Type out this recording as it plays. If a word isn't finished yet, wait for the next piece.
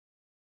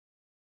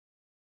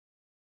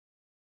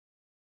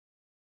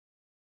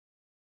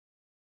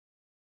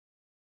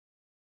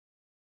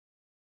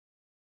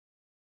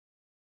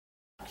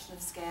production of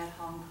SCAD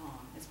Hong Kong,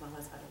 as well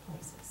as other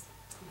places.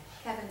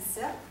 Kevin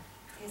Sipp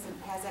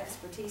has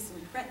expertise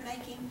in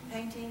printmaking,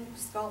 painting,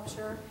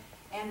 sculpture,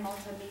 and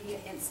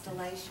multimedia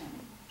installation.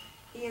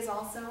 He is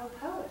also a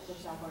poet,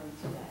 which I learned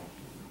today.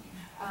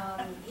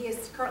 He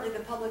is currently the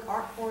public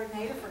art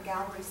coordinator for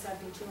Gallery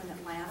 72 in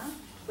Atlanta,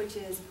 which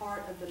is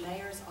part of the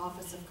Mayor's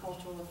Office of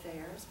Cultural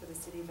Affairs for the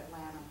City of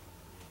Atlanta.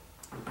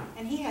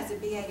 And he has a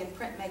BA in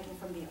printmaking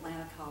from the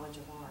Atlanta College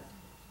of Art.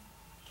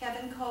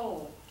 Kevin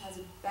Cole has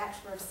a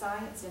Bachelor of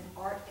Science in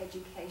Art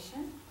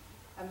Education,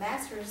 a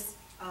Master's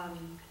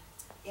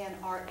in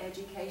Art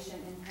Education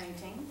and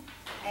Painting,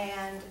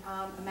 and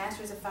a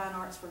Master's of Fine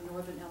Arts from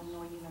Northern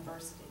Illinois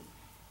University.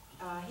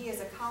 He is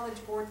a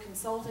College Board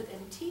consultant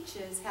and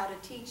teaches how to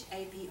teach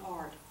AP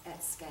Art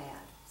at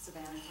SCAD,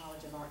 Savannah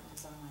College of Art and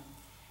Design.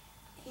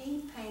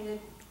 He painted,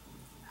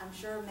 I'm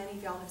sure many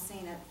of y'all have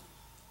seen it,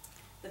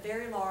 the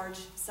very large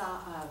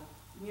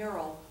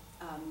mural,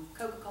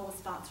 Coca-Cola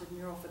sponsored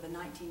mural for the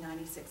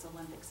 1996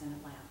 Olympics in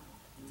Atlanta.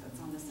 So it's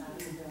on the side of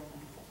the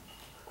building.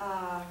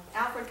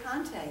 Alfred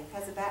Conte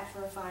has a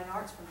Bachelor of Fine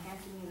Arts from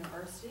Hampton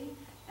University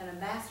and a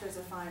Master's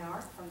of Fine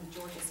Arts from the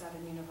Georgia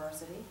Southern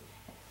University.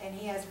 And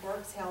he has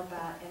works held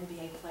by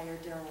NBA player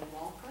Darryl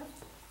Walker.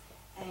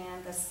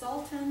 And the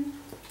Sultan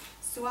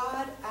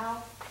Suad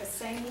Al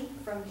Qasimi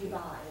from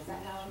Dubai. Is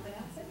that how I'm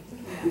pronouncing it?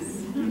 Yes.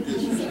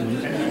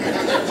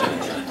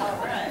 All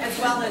right. As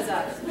well as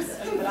others.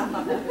 But I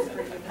thought that was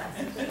pretty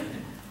good.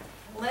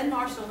 Lynn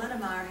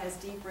Marshall-Linnermeir has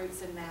deep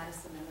roots in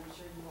Madison, and I'm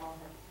sure you all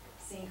have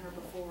seen her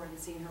before and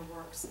seen her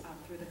works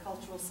through the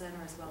Cultural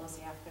Center as well as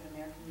the African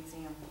American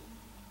Museum.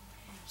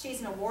 She's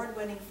an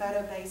award-winning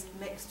photo-based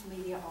mixed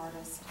media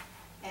artist,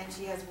 and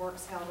she has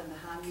works held in the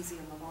High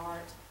Museum of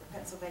Art, the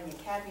Pennsylvania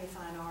Academy of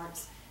Fine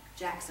Arts,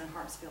 Jackson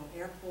Hartsfield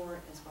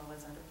Airport, as well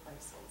as other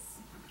places.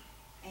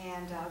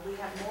 And we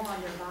have more on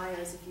their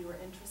bios if you are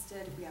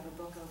interested. We have a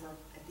book over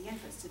at the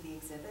entrance to the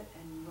exhibit,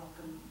 and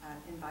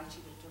invite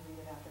you to read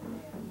about them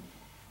there.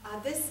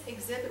 This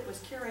exhibit was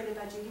curated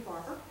by Judy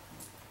Barber,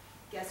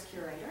 guest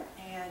curator,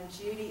 and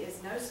Judy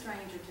is no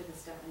stranger to the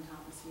Steffen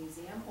Thomas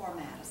Museum or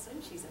Madison.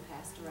 She's a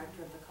past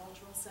director of the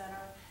Cultural Center,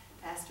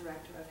 past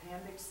director of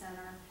Hambidge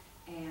Center,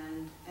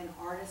 and an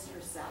artist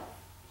herself.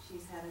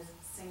 She's had a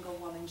single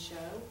woman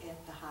show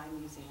at the High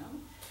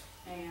Museum,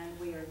 and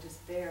we are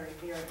just very,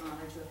 very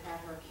honored to have had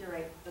her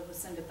curate the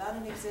Lucinda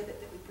Bunham exhibit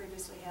that we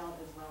previously held,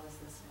 as well as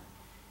this one.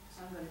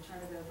 So I'm going to turn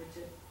it over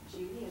to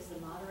Judy as the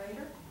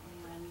moderator.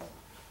 And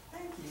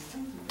thank you,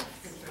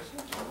 Patricia.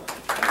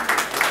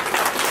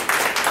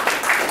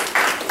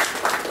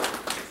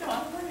 So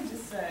I'm going to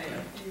just say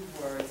a few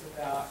words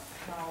about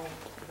how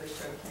the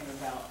show came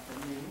about for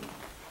me.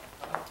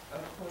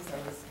 Of course, I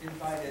was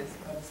invited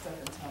by the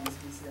Steffen Thomas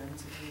Museum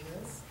to do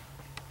this,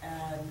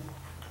 and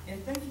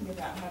in thinking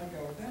about how to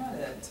go about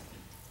it,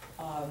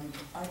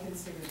 I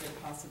considered the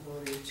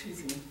possibility of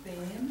choosing a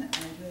theme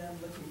and then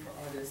looking for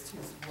artists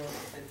whose work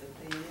fit the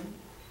theme,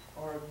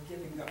 or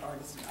giving the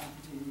artist an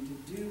opportunity to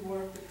do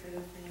work that fit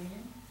a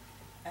theme.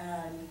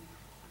 And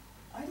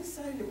I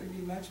decided it would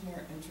be much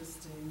more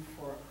interesting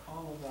for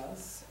all of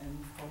us,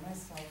 and for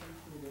myself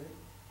included,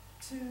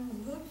 to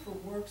look for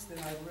works that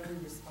I really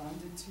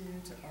responded to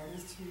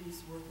artists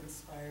whose work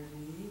inspired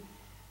me,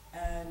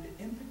 and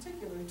in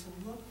particular to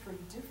look for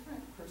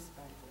different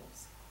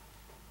perspectives.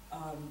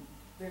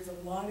 There's a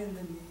lot in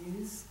the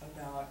news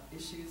about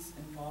issues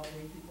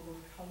involving people of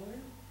color,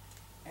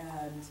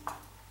 and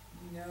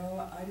you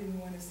know, I didn't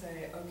want to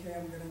say, okay,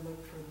 I'm going to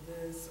look for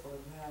this or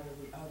that or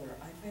the other.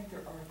 I think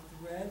there are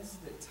threads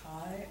that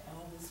tie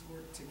all this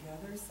work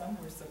together. Some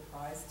were a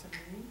surprise to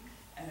me,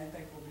 and I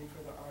think will be for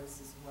the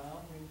artists as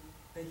well when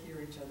they hear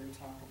each other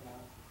talk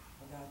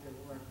about their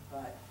work.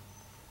 But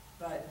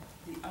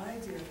the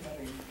idea of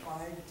having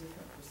 5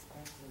 different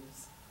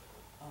perspectives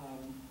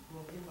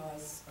will give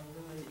us a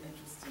really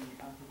interesting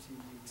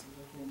opportunity to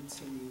look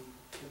into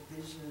the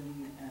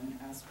vision and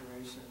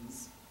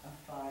aspirations of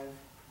 5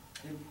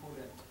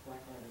 important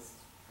Black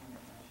artists from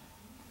Atlanta.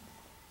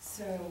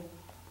 So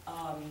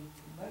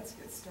let's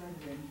get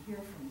started and hear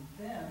from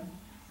them.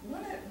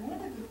 One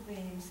of the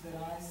themes that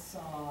I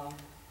saw,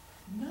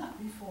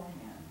 not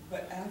beforehand,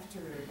 but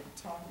after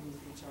talking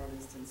with each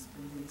artist and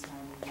spending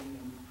time with them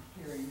and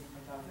hearing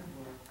about their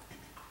work,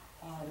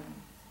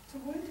 to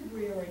one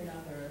degree or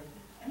another,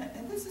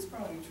 and this is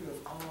probably true of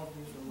all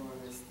visual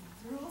artists,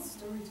 they're all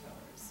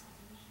storytellers.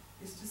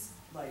 It's just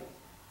like,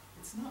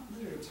 it's not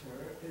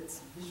literature,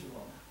 it's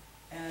visual.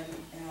 And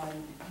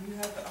you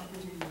have the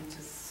opportunity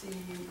to see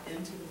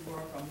into the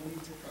work on many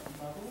different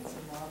levels.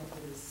 A lot of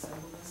it is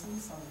symbolism,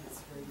 some of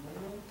it's very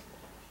literal.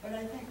 But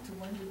I think to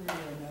one degree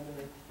or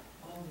another,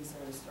 all these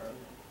artists are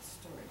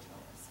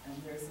storytellers. And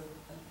there's a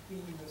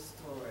theme of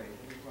story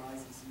that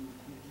arises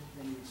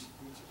within each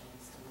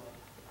artist's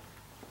work.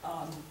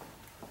 I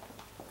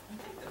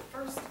think the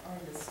first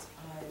artist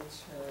I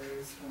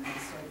chose when I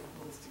started to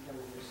pull this together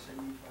was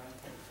Shanifa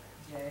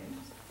Ye.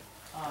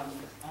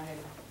 I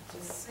had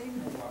just seen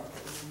the work,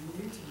 it was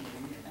new to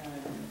me,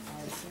 and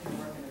I had seen the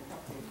work in a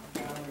couple of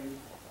gallery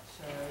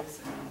shows,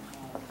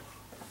 and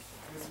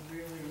was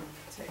really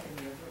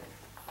taken over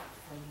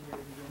from the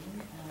very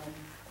beginning. And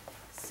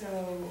so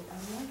I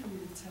want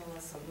you to tell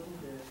us a little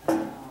bit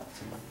about,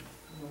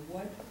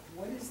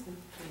 what is the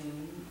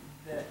thing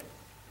that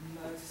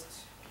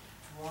most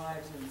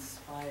drives and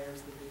inspires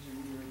the vision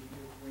you're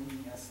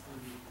bringing us through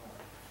your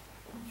work?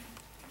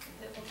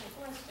 Difficult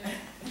question.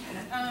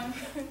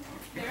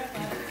 There are a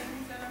lot of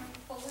things that I'm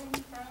pulling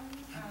from.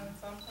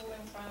 So I'm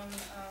pulling from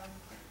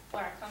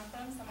where I come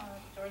from. So I'm a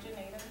Georgia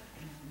native.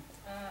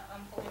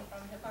 I'm pulling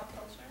from hip hop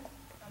culture.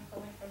 I'm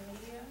pulling from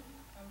media.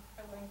 I'm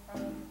pulling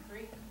from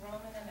Greek,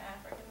 Roman, and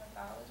African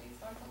mythology.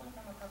 So I'm pulling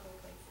from a couple of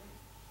places.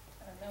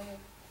 I don't know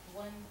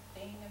one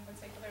thing in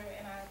particular,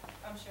 and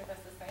I'm sure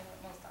that's the same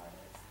with most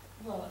artists.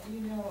 Well,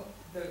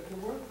 the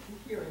work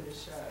here in the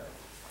show,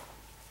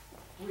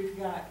 we've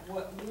got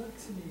what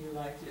looked to me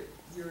like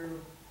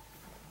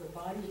the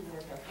body of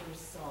work I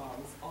first saw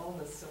was all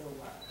the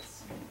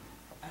silhouettes.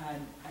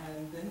 And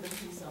then the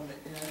piece on the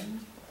end,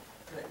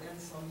 the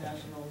Ensel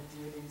National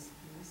Deities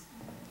piece,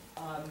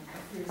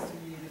 appears to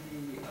me to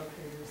be,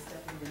 okay, you're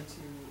stepping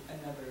into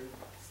another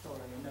story,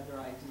 another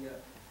idea,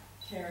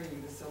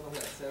 carrying the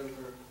silhouettes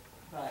over.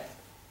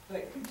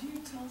 But could you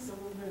tell us a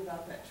little bit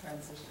about that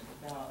transition,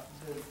 about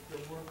the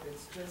work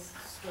that's just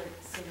straight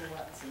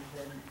silhouettes and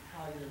then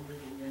how you're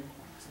moving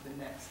into the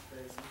next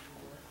phase of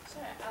your work?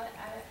 Sure.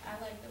 I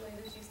like the way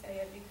that you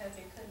say it because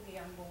it could be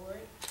I'm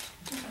bored.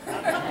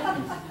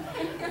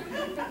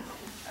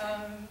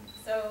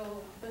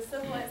 So the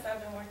silhouettes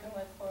I've been working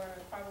with for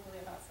probably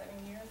about 7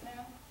 years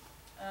now,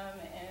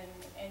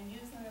 and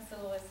using the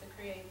silhouettes to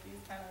create these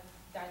kind of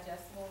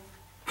digestible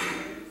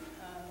figures,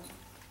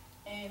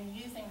 and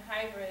using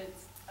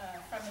hybrids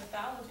from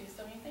mythology.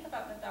 So when you think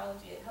about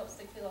mythology, it helps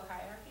to kill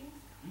hierarchies.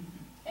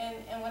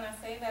 And when I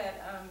say that,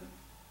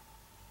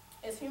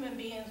 as human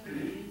beings,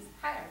 we use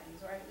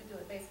hierarchies, right? We do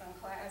it based on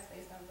class,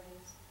 based on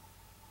race,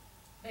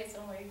 based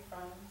on where you're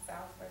from,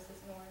 south versus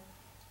north.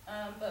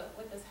 But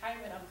with this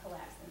hybrid, I'm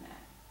collapsing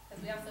that. Because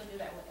we also do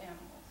that with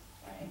animals,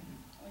 right?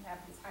 We have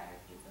these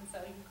hierarchies. And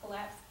so you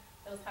collapse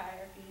those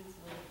hierarchies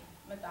with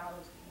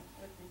mythology,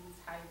 with these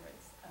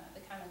hybrids, to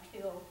kind of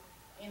kill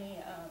any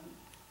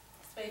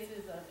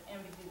spaces of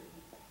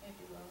ambiguity, if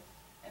you will.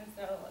 And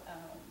so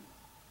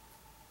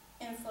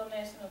Ensel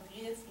National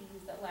Deities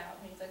allowed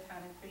me to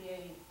kind of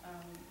create,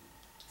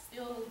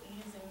 still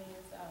using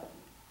these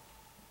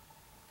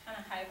kind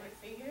of hybrid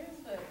figures,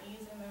 but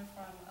using them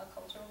from a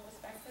cultural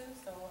perspective.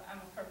 So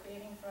I'm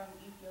appropriating from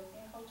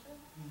Ethiopian culture.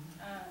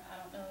 I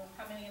don't know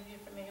how many of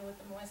you are familiar with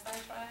the Moisei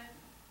tribe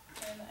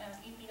in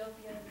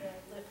Ethiopia,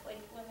 the lip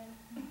plate women.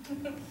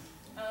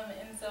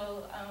 And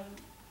so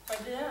for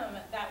them,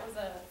 that was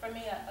for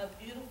me a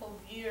beautiful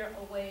veer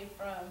away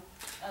from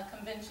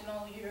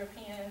conventional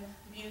European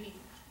beauty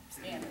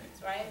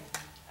standards, right?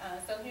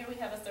 So here we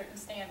have a certain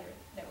standard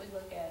that we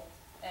look at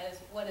as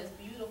what is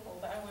beautiful,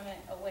 but I want it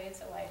a way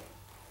to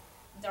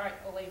dart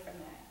away from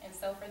that. And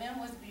so for them,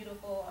 what's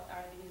beautiful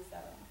are these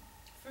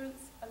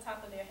fruits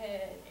atop of their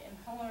head, and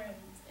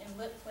horns, and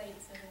lip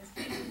plates, and these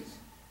huge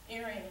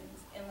earrings,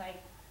 and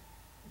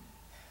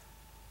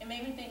it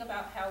made me think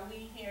about how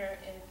we here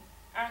in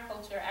our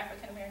culture,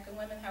 African American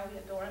women, how we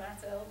adorn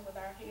ourselves with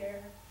our hair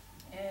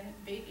and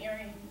big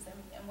earrings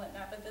and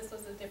whatnot. But this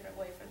was a different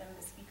way for them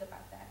to speak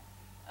about that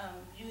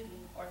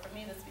beauty, or for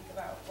me to speak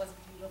about what's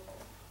beautiful,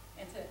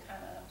 and to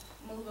kind of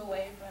move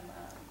away from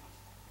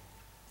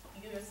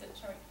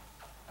Eurocentric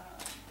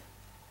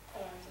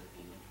forms of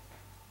beauty.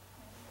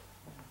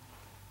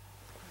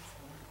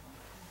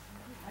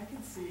 I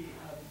can see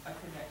a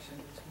connection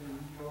between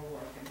your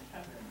work and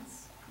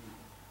Kevin's,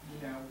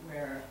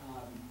 where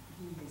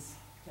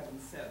Kevin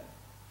Sipp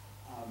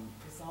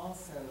is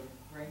also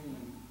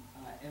bringing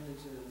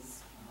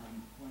images,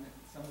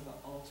 some of the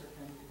altar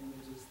kind of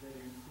images that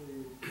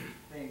include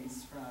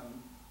things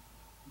from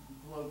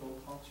global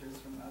cultures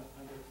from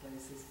other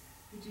places.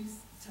 Could you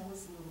tell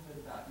us a little bit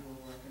about your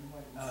work and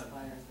what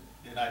inspires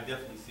it? And I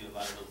definitely see a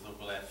lot of those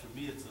overlaps. For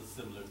me, it's a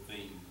similar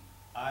theme.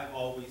 I've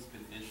always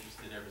been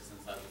interested ever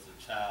since I was a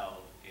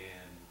child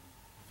in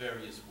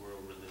various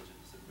world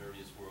religions and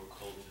various world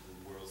cultures and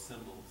world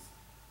symbols.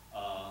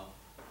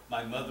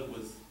 My mother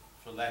was,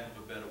 for lack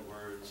of a better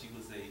word, she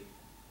was a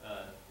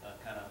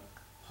kind of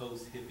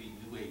post-hippie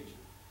New Ager.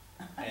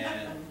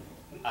 And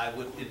I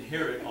would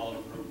inherit all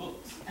of her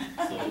books.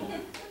 So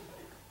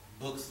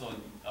books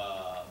on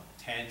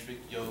tantric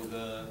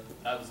yoga.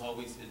 I was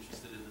always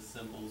interested in the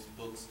symbols,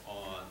 books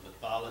on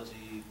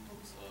mythology,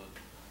 books on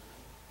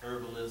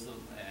herbalism,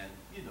 and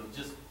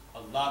just a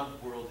lot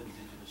of world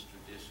indigenous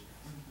traditions.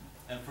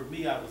 And for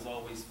me, I was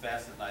always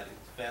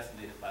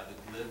fascinated by the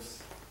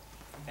glyphs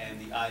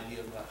and the idea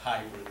of a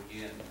hybrid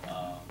again.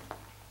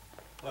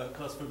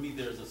 Because for me,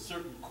 there's a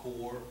certain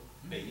core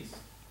base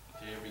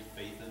to every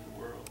faith in the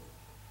world.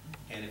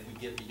 And if we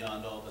get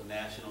beyond all the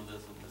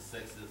nationalism, the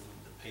sexism,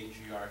 the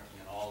patriarchy,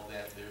 and all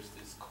that, there's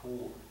this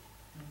core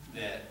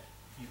that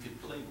you can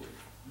play with.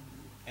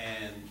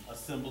 And a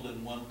symbol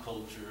in one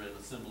culture and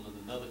a symbol in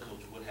another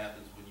culture, what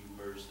happens when you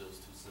merge those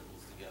two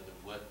symbols together?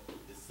 What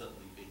is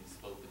suddenly being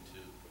spoken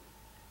to?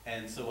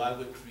 And so I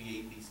would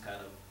create these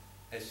kind of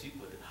as she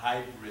put it,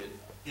 hybrid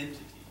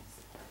entities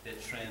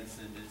that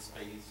transcended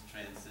space,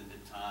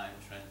 transcended time,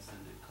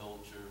 transcended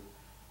culture.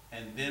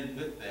 And then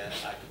with that,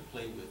 I could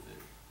play with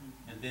it.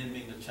 And then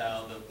being a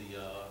child of the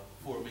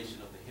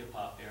formation of the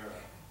hip-hop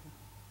era,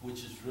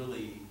 which is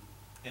really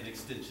an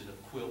extension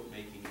of quilt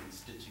making and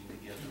stitching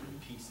together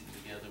and piecing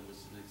together, which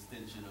is an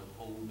extension of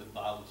old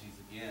mythologies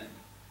again.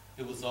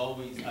 I was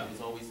always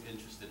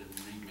interested in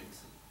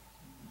remixing,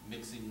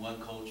 mixing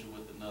one culture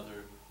with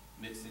another,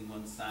 mixing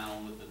one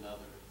sound with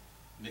another,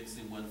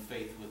 mixing one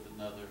faith with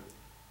another,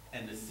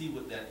 and to see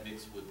what that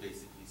mix would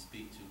basically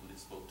speak to when it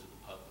spoke to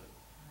the public,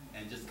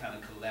 and just kind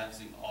of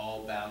collapsing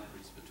all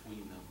boundaries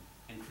between them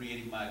and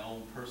creating my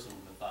own personal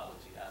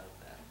mythology out of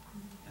that.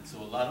 And so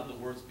a lot of the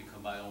works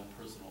become my own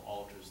personal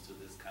altars to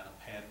this kind of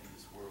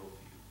pantheist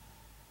worldview,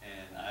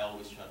 and I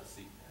always try to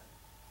seek that.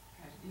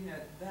 You know,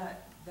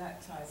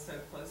 that ties so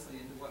closely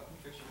into what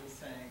Patricia was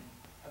saying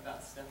about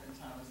Steffen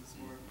Thomas's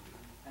work,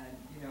 and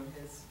you know,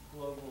 his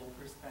global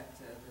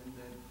perspective and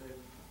the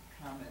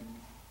common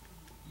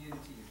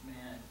unity of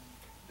man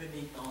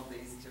beneath all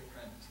these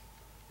different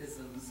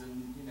isms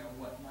and you know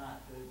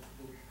whatnot,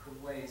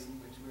 the ways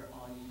in which we're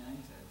all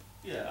united.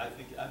 Yeah,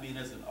 I mean,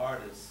 as an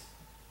artist,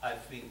 I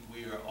think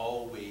we are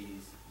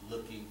always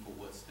looking for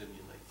what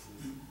stimulates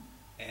us,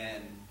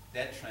 and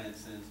that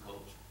transcends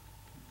culture.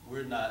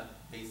 We're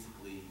not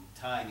basically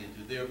tying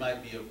into, there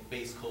might be a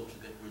base culture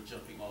that we're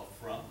jumping off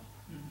from,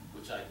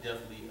 which I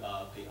definitely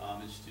pay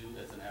homage to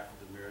as an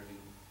African American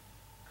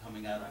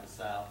coming out of the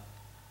South.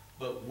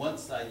 But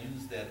once I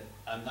use that,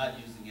 I'm not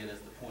using it as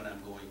the point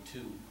I'm going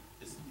to,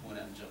 it's the point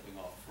I'm jumping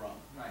off from.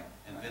 Right.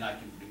 And then I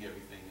can bring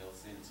everything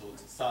else in. So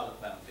it's a solid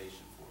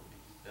foundation for me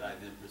that I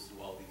then pursue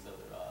all these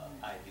other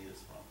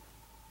ideas from.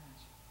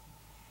 Gotcha.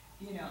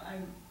 You know,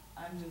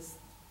 I'm just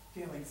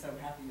feeling so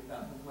happy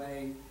about the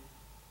way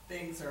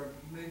things are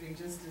moving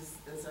just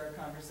as our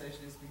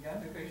conversation has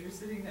begun, because you're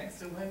sitting next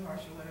to Lynn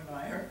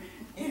Marshall-Linnermeir,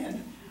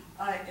 and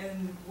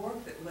in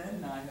work that Lynn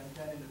and I have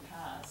done in the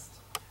past,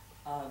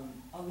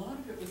 a lot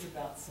of it was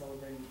about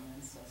celebrating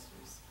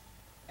ancestors,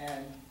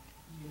 and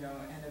you know,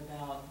 and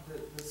about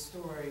the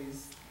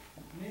stories,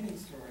 many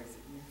stories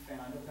that you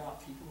found about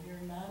people here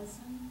in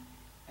Madison,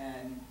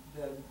 and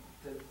the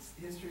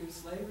history of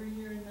slavery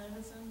here in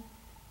Madison,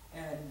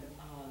 and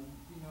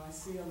you know, I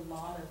see a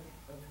lot of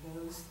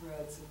those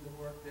threads in the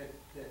work that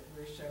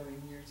we're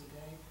showing here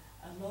today.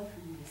 I'd love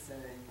for you to say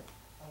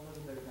a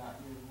little bit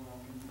about your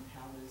work and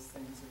how those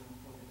things are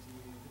important to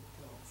you, the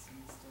quilts and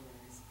the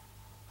stories.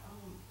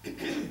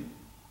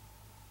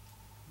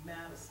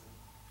 Madison.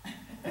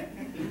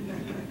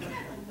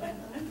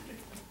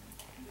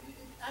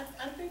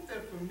 I think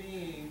that for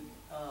me,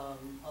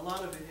 a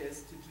lot of it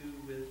has to do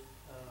with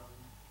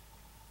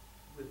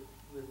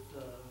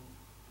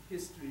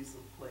histories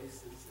of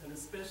places, and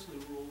especially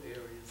rural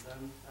areas.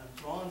 I'm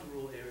drawn to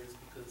rural areas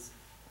because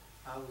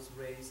I was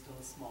raised in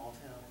a small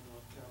town in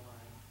North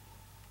Carolina.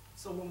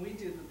 So when we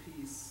did the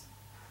piece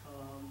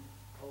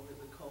over at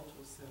the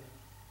Cultural Center,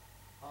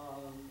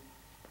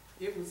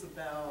 it was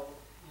about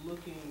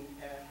looking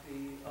at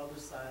the other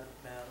side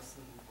of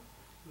Madison,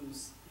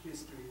 whose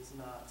history is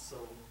not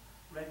so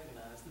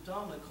recognized. The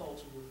dominant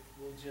culture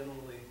will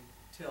generally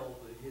tell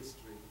the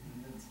history.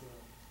 That's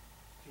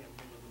can't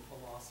remember the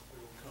philosopher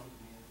will come to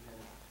me in a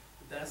minute.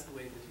 But that's the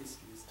way that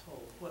history is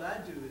told. What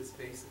I do is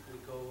basically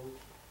go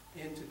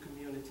into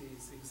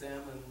communities,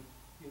 examine,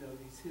 you know,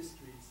 these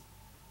histories,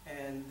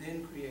 and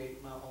then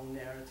create my own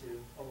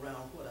narrative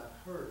around what I've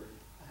heard.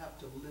 I have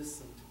to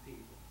listen to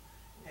people.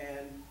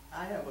 And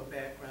I have a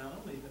background, I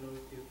don't even know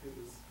if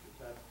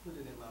I put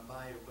it in my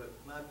bio, but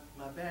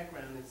my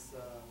background is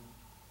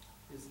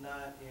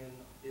not in,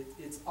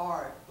 it's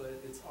art, but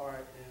it's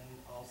art and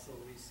also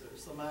research.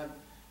 So my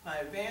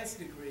advanced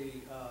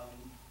degree,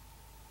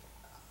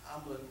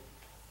 I'm a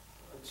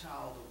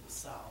child of the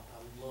South.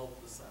 I love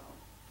the South.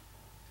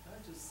 Can I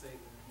just say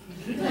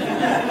that?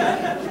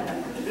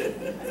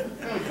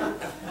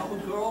 I'm a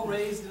girl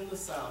raised in the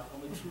South.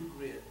 I'm a true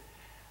grit.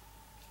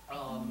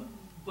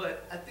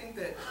 But I think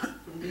that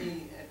for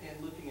me,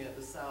 in looking at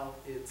the South,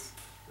 it's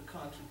the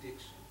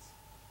contradictions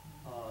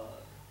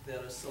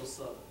that are so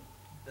Southern.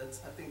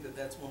 I think that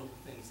that's one of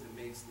the things that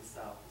makes the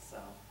South the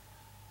South.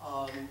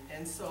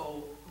 And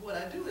so what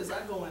I do is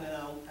I go in and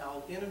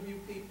I'll interview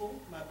people.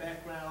 My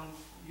background,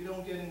 you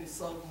don't get any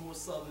more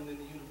Southern than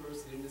the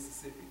University of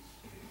Mississippi.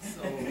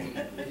 So,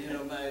 you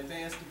know, my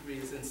advanced degree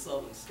is in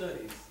Southern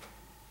Studies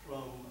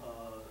from,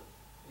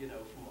 you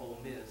know, from Ole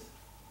Miss.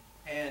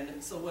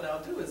 And so what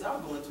I'll do is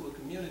I'll go into a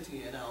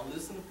community and I'll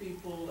listen to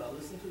people, I'll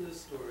listen to their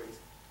stories,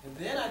 and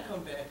then I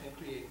come back and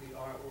create the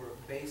artwork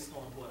based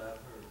on what I've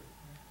heard.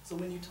 So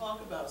when you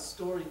talk about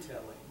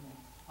storytelling,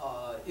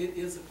 it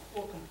is a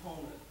core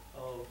component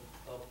of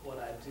what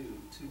I do,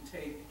 to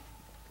take,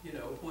 you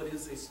know, what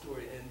is a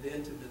story and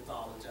then to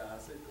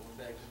mythologize it, going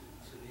back to what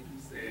Shanika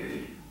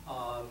said,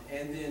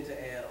 and then to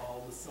add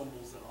all the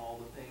symbols and all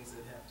the things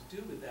that have to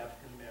do with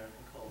African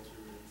American culture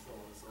and so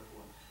on and so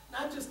forth. And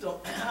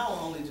I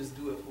don't only just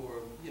do it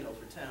for, you know,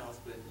 for towns,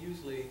 but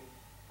usually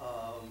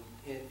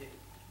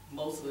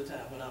most of the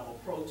time when I'm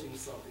approaching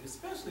something,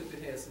 especially if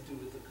it has to do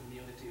with the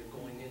community or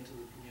going into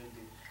the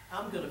community,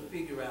 I'm going to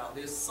figure out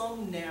there's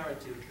some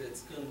narrative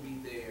that's going to be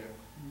there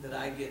that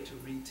I get to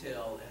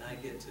retell and I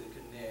get to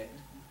connect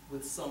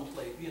with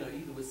someplace, you know,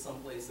 either with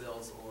someplace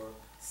else or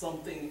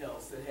something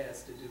else that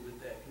has to do with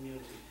that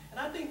community. And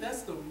I think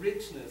that's the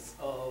richness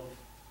of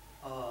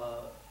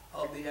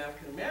the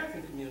African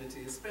American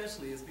community,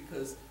 especially, is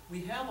because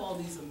we have all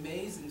these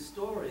amazing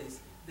stories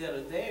that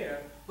are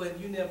there, but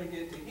you never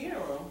get to hear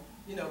them,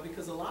 you know,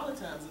 because a lot of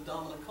times the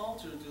dominant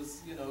culture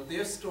just, you know,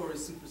 their story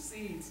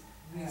supersedes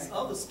these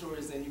other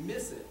stories and you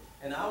miss it.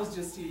 And I was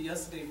just here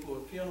yesterday for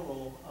a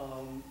funeral.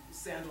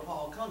 Sandra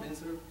Hall Cummins,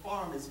 her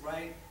farm is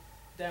right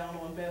down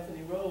on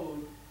Bethany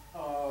Road,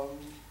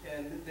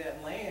 and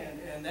that land,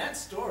 and that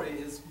story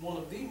is one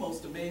of the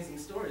most amazing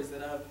stories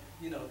that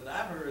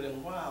I've heard in a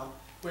while,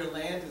 where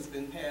land has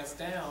been passed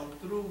down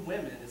through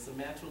women. It's a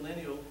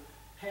matrilineal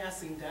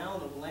passing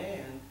down of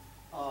land,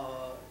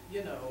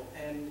 you know,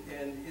 and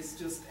it's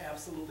just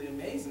absolutely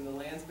amazing. The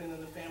land's been in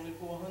the family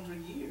for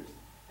 100 years.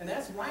 And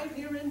that's right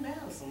here in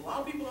Madison. A lot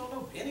of people don't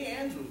know Benny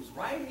Andrews,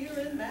 right here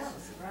in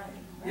Madison.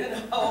 You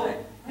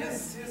know,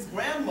 his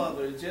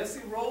grandmother,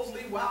 Jessie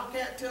Rosalie,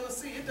 Wildcat,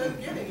 Tennessee, it doesn't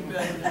get any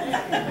better than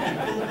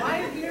that.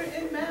 Right here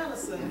in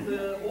Madison,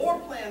 the Ore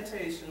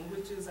Plantation,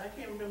 which is, I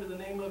can't remember the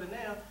name of it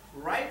now,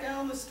 right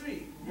down the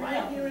street,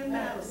 right here in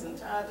Madison,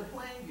 tied to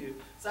Plainview.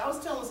 So I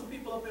was telling some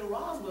people up in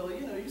Roswell,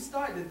 you know, you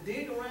start to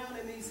dig around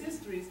in these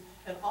histories,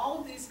 and all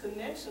of these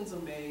connections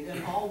are made,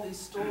 and all these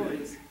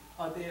stories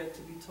are there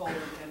to be told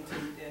and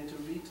to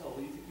retold.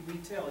 You can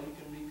retell, you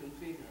can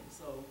reconfigure them.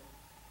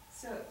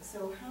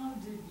 So how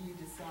did you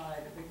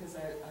decide, because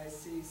I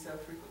see so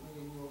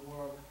frequently in your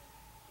work,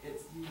 you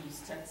use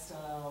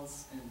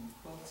textiles and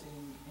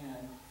quilting,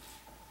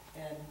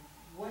 and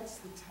what's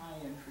the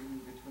tie-in for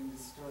you between the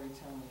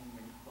storytelling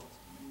and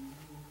quilting?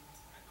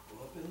 I grew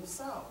up in the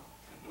South,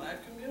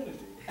 Black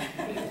community.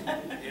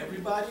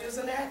 Everybody is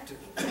an actor.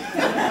 You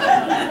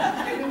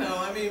know,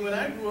 I mean, when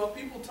I grew up,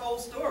 people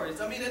told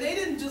stories. I mean, and they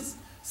didn't just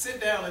sit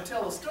down and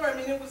tell a story. I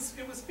mean, it was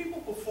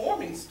people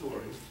performing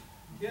stories.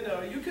 You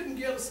know, you couldn't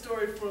get a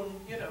story from,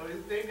 you know,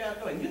 they got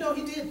going, you know,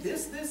 he did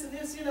this, this, and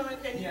this, you know,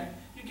 and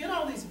you get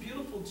all these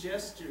beautiful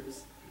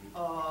gestures,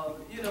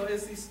 you know,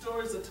 as these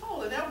stories are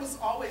told. And that was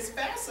always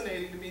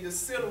fascinating to me, to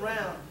sit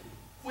around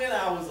when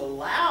I was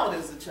allowed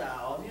as a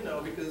child, you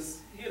know,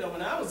 because, you know,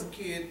 when I was a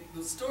kid,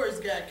 the stories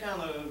got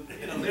kind of,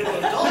 you know, they were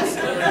adult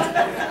stories,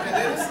 and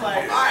then it's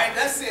like, all right,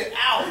 that's it,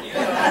 out, you know.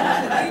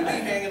 We'd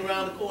be hanging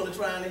around the corner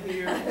trying to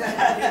hear, you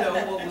know,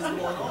 what was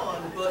going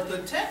on. But the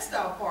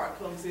textile part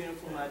comes in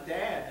from my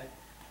dad,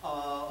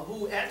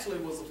 who actually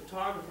was a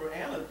photographer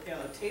and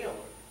a tailor.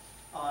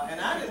 And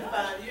I didn't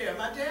find,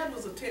 my dad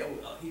was a tailor.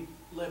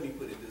 Let me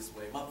put it this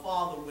way. My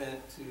father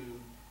went to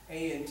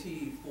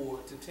A&T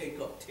to take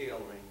up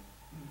tailoring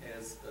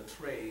as a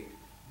trade,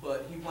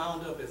 but he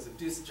wound up as a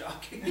disc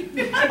jockey.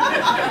 A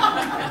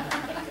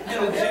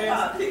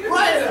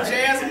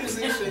jazz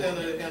musician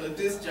and a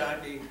disc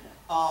jockey.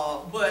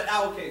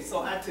 Okay,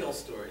 so I tell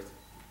stories.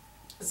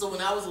 So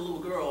when I was a little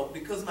girl,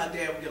 because my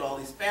dad would get all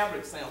these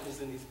fabric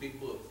samples in these big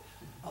books,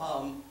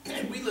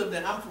 and we lived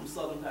in, I'm from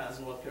Southern Pines,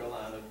 North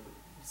Carolina,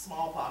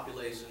 small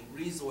population,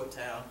 resort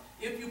town.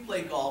 If you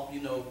play golf, you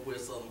know where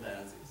Southern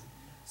Pines is.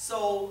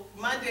 So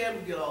my dad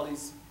would get all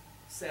these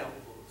sample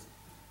books.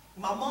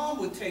 My mom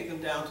would take them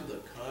down to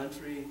the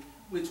country,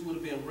 which would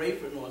have been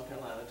Rayford, North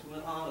Carolina, to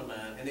an aunt of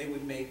mine, and they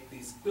would make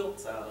these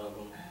quilts out of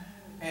them.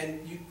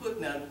 And you put,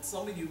 now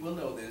some of you will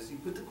know this, you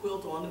put the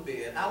quilt on the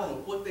bed. I don't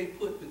know what they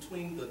put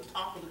between the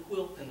top of the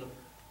quilt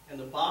and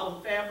the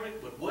bottom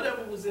fabric, but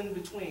whatever was in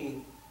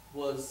between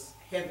was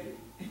heavy.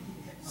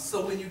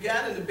 So when you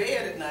got into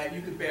bed at night,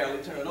 you could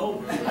barely turn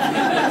over,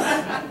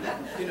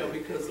 you know,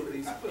 because of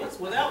these quilts.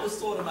 Well, that was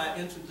sort of my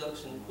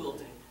introduction to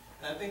quilting.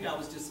 And I think I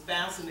was just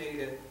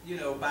fascinated, you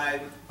know,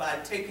 by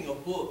taking a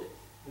book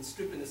and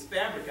stripping this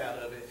fabric out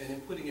of it and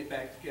then putting it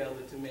back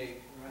together to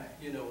make,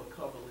 you know, a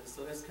coverlet.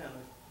 So that's kind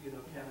of, you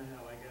know, kind of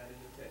how I got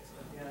into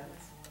textile. Yeah,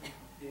 that's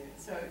wonderful. Yeah.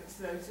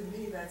 So to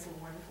me, that's a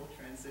wonderful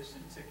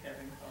transition to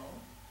Kevin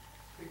Cole,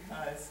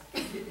 because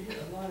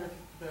a lot of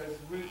those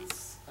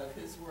roots of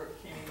his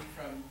work came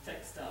from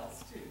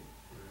textiles too,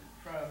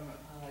 from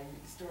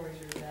stories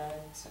your dad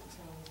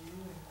told you.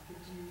 And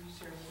could you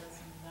share with us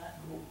some of that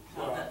and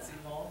how that's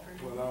evolved for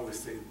you? Well, I always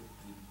say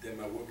that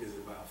my work is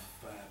about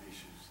 5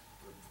 issues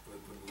for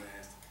the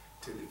last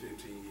 10 to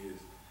 15 years.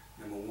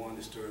 Number 1,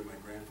 the story my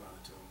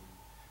grandfather told me.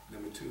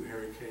 Number 2,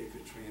 Harry K.,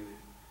 Katrina,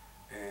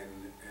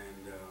 and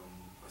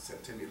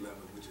September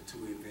 11th, which are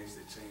 2 events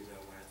that changed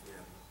our lives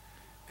forever.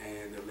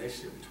 And the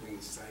relationship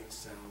between sight,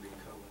 sound, and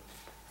color,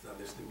 because I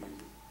listen to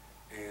music.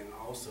 And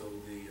also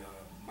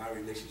my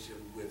relationship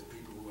with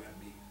people who I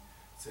meet,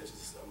 such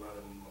as a lot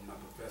of my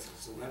professors.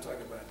 So when I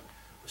talk about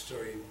a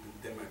story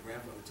that my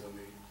grandfather told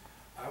me,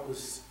 I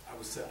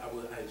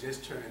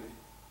just turned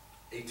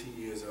 18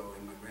 years old,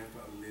 and my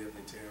grandfather lived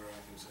in Terre Haute,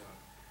 Arkansas.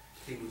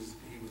 He was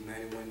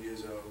 91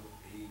 years old.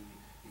 He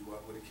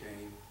walked with a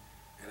cane,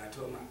 and I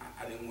told him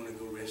I didn't want to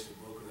go register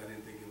book because I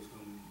didn't think it was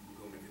going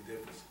to make a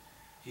difference.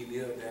 He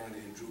kneeled down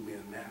and drew me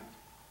a map,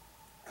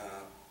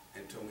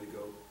 and told me to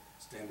go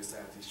stand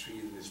beside these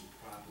trees in this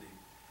property.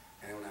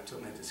 And when I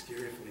told him I had to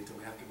scare it, he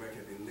told me African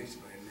Americans had been lynched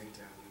by that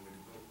necktie when they went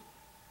to vote.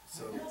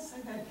 So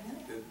say that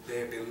again.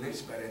 they had been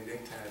lynched by their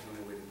neckties when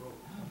they went to vote.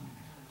 Oh,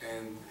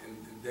 And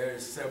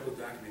there's several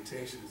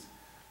documentations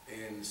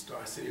in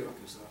Star City,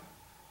 Arkansas,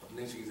 of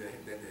lynchings that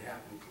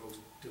happened close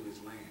to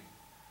his land.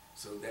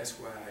 So that's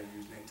why I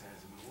use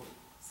neckties in my work.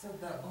 So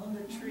on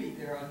the tree,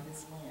 they're on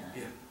his land?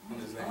 Yeah,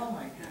 on his land. Oh,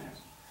 my gosh.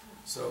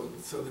 So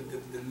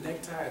the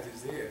neckties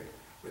is there,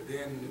 but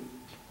then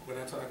when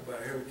I talk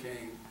about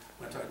hurricane,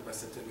 when I talk about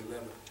September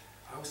 11th,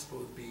 I was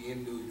supposed to be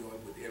in New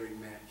York with Eric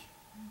Mack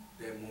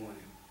that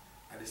morning.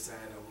 I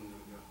decided I wasn't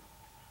gonna go.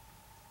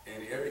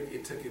 And Eric,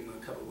 it took him a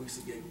couple of weeks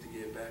to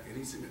get back, and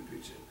he sent me a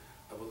picture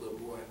of a little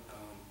boy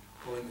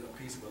holding a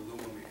piece of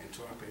aluminum and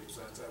tar paper.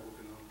 So I started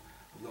working on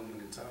aluminum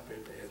and tar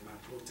paper as my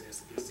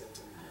protest against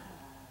September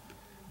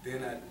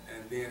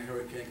 11th. Then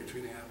Hurricane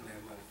Katrina happened. I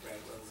had a lot of frat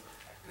brothers,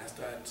 and I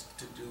started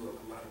to do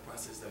a lot of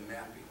process of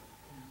mapping,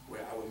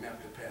 where I would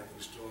map the path of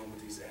the storm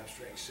with these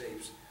abstract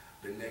shapes,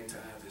 the neckties,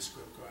 the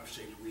scarf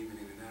shapes weaving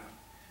in and out.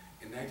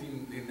 In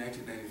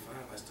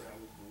 1995, I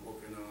started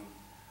working on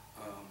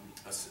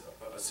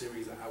a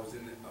series. I was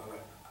in the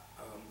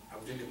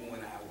Des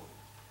Moines, Iowa,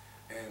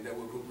 and there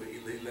were a group of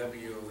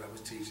 11-year-olds I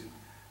was teaching.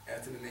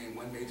 After the name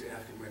one major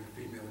African American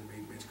female who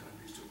made major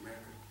contributions to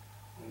America,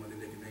 one of the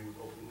name was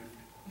Oprah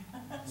Winfrey.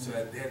 So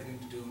I had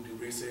to do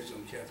research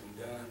on Catherine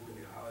Dunn,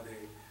 Billie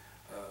Holiday,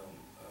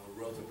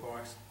 Rosa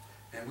Parks,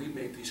 and we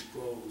made these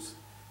scrolls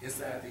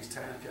inside these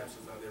time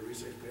capsules of their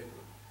research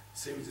paper. The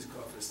series is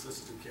called For the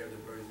Sisters Who Carry the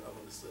Burdens of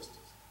Other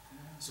Sisters.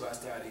 So I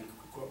started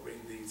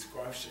incorporating these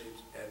scarf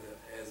shapes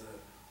as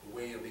a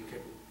way of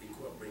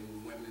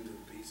incorporating women into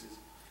the pieces.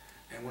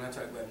 And when I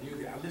talk about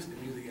music, I listen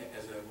to music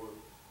as I work: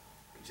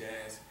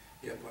 jazz,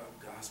 hip hop,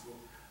 gospel,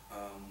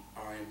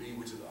 R&B,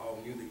 which is all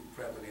music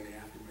prevalent in the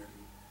African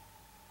American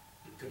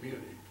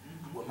community.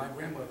 Well, my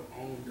grandmother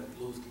owned a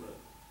blues club,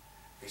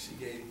 and she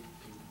gave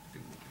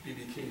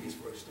B.B. King his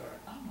first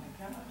start. Oh my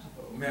gosh.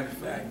 Matter of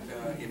fact,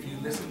 if you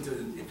listen to,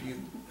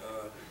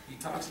 he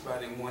talks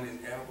about in one of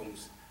his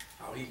albums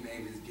how he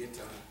named his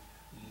guitar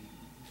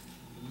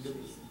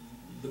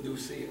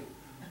Lucille.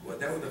 Well,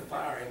 that was a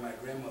fire in my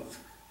grandmother's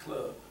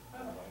club,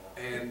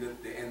 and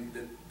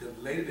the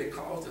lady that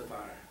caused the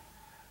fire,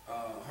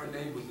 her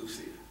name was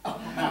Lucille.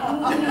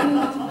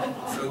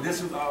 So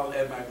this was all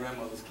at my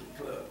grandmother's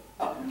club.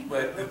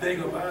 But the thing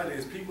about it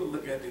is, people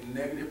look at the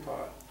negative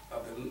part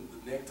of the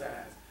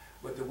neckties,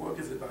 but the work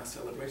is about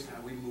celebration,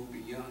 how we move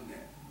beyond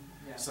that.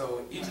 Yeah.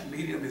 So each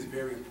medium is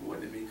very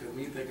important to me, because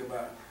when you think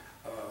about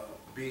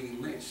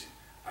being lynched,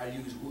 I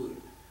use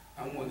wood.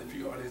 I'm one of the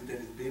few artists that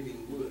is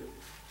bending wood.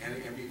 And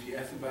if you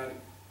ask about it,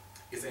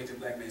 it's ancient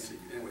black man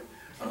secret. Anyway.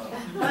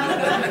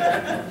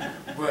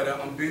 But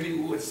I'm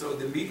bending wood, so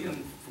the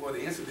medium for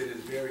the incident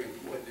is very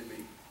important to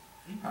me.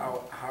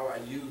 How I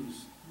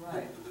use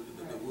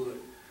the wood.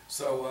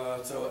 So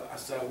I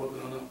started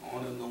working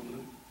on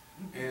aluminum,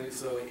 and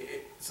so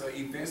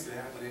events that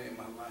happen in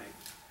my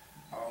life,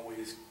 I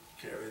always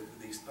carry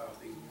these thoughts.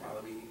 They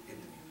follow me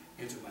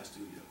into my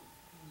studio.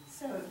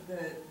 So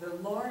the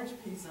large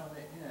piece on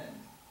the end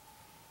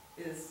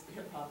is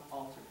hip hop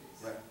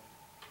altarpiece. Right.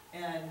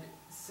 And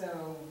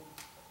so,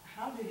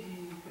 how did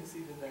you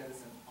conceive of that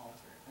as an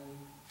altar?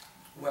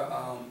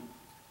 Well,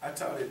 I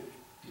taught at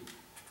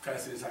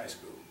Tri-Cities High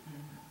School.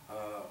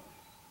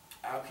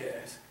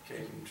 Outcast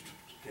came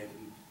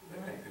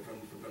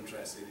from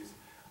Tri-Cities.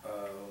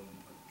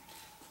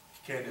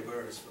 Candy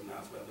Burris from the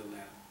Hospital of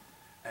Atlanta.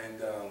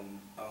 And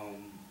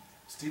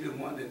Stevie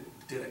Wonder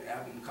did an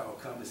album called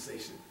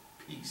Conversation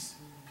Peace,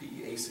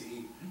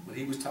 P-E-A-C-E, when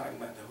he was talking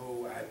about the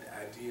whole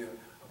idea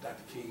of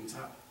Dr. King's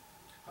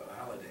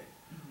holiday.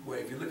 Where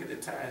if you look at the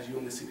ties, you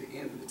only see the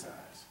end of the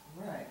ties.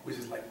 Right. Which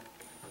is like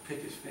a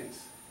picket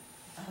fence.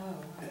 Oh,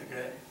 right.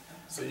 Okay?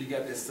 So you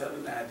got this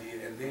southern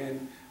idea, and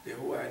then the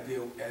whole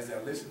idea, as I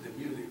listen to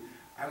music,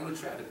 I don't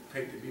try to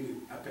paint the music,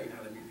 I paint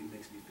how the music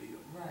makes me feel.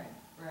 Right,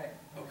 right.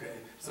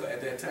 Okay? So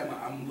at that time,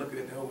 I'm looking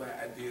at the whole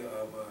idea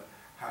of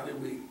how did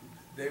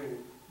there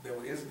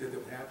were incidents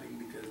that were happening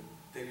because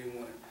they didn't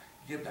want to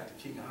give Dr.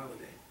 King a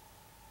holiday.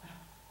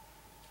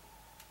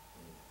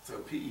 So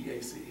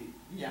P-E-A-C-E.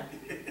 Yeah,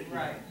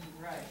 right.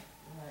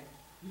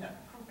 Yeah,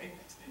 great.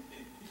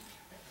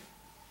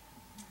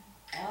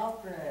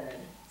 Alfred,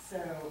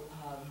 so,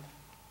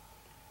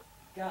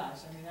 gosh,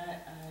 I mean, I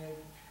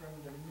from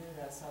the minute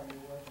I saw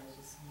your work, I was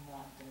just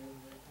knocked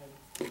over.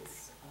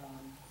 It's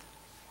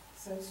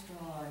so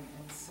strong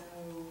and so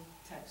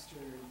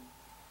textured,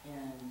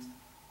 and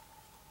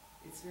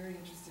it's very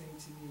interesting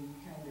to me. You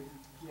kind of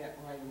get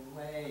right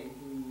away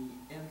the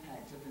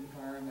impact of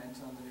environment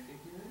on the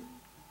figure.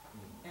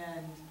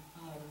 And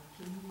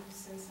can you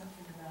say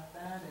something about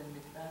that, and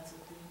if that's a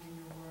theme in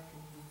your work,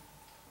 and you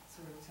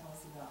sort of tell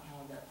us about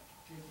how that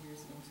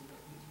figures into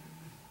what you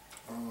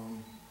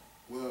do?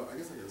 Well, I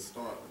guess I can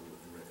start in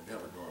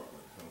that regard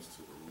when it comes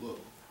to the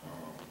look.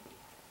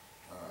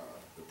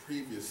 The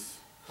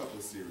previous couple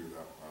of series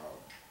I've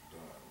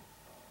done,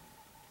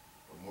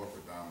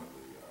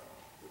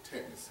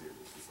 series.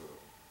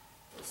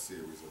 It's a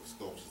series of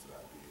sculptures that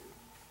I did.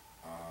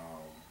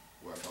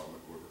 Where I thought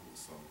I worked with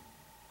some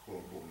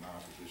quote-unquote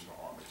non-traditional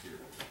art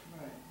materials.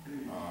 Right.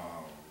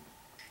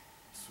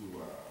 To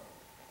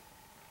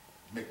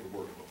make the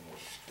work look more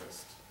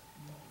stressed,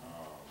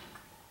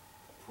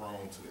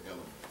 prone to the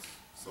elements.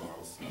 So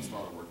I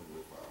started working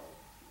with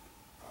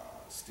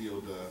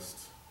steel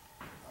dust,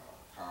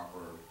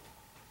 copper,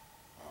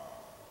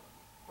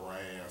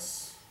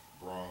 brass,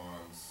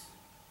 bronze,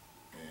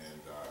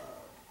 and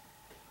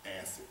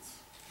acids.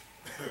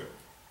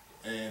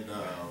 And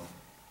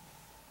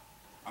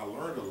I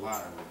learned a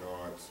lot in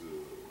regard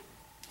to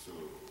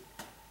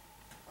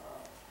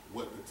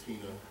what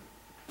patina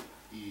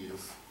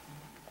is,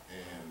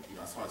 and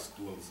I started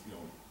doing,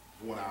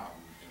 going out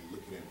and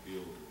looking at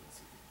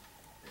buildings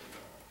and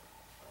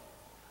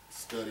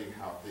studying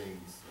how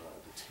things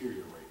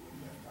deteriorate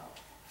when left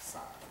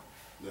outside,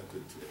 left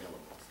into the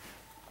elements.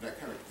 And that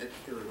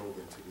carried over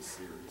into this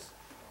series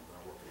that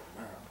I'm working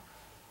on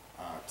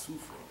now. Two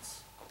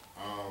fronts.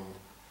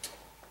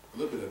 A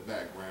little bit of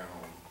background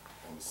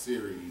on the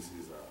series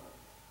is,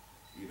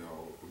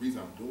 the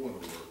reason I'm doing the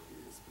work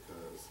is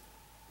because,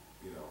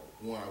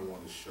 one, I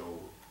want to show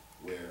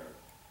where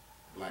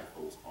Black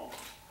folks are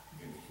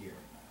in the here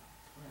and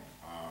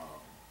now,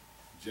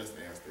 just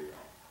as they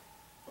are.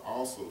 But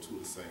also, to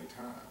the same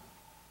time,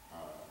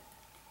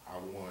 I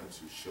wanted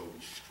to show the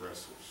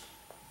stressors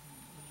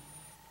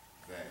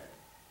that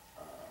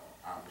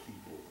our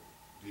people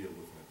deal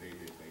with on a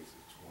day-to-day basis,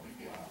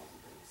 24 hours a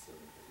day, 7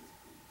 days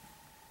a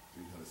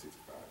week,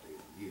 365 days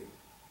a year.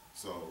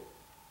 So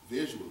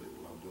visually,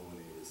 what I'm doing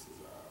is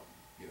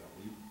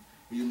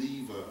when you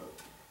leave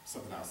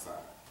something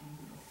outside,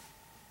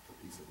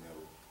 a piece of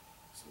metal,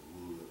 some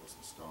wood, or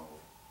some stone,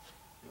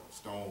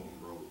 stone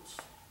erodes,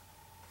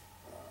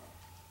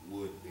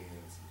 wood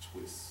bends and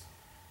twists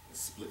and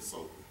splits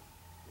open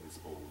when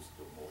exposed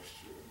to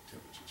moisture and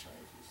temperature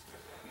changes.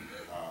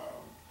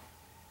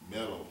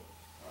 Metal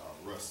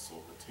rusts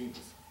or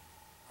patinas.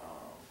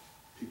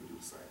 People do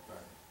the same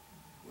thing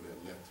when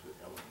they're left to the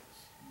elements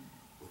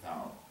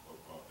without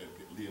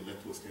being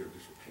left to a state of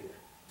disrepair.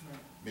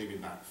 Maybe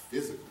not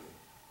physically,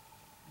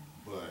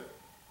 but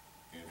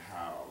in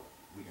how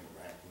we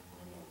interact with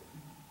one another,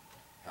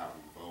 how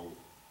we vote,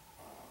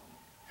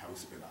 how we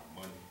spend our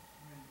money,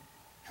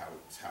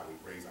 how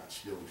we raise our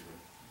children,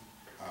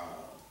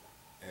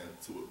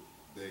 and to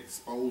the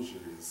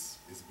exposure is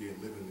being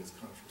lived in this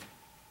country,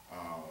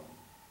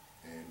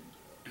 and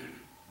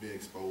being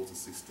exposed to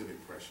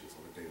systemic pressures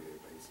on a day-to-day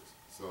basis.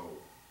 So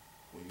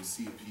when you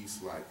see a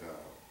piece like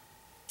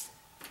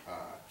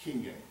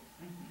King Game,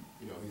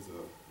 he's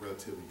a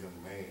relatively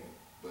young man,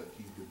 but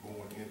he's been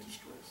born into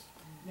stress.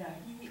 Now,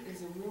 he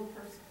is a real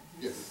person.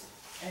 Yes.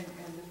 And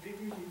the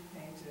figures you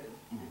painted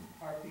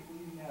are people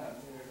you know.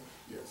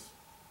 Yes.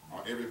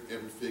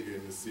 Every figure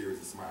in this series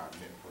is somebody I've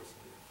met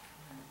personally,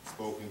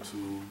 spoken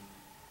to,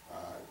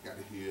 got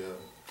to hear,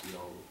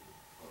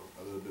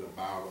 a little bit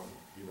about them,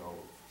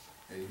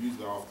 and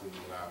usually often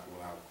when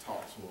I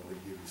talk to them, they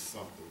give me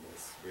something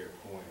that's very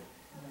poignant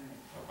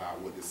about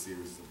what this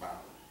series is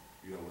about.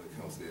 When it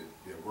comes to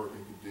their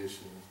working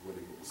conditions, where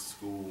they go to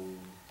school,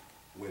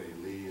 where they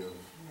live,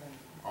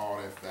 all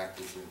that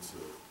factors into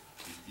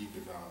the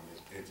economic,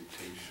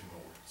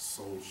 educational,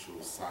 social,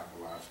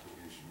 psychological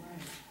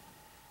issues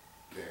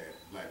that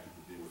Black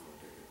people deal with on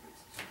a daily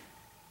basis.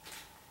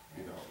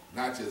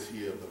 Not just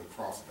here, but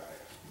across the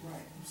diaspora.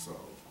 Right. So,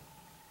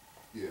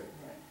 yeah.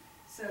 Right.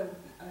 So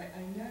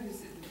I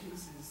noticed that the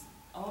pieces,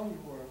 all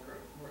your work,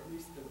 or at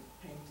least the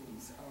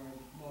paintings, are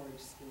large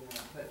scale,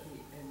 but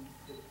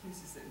the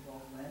pieces that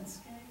involve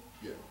landscape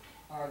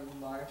are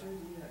larger.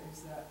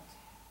 Is that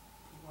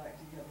why?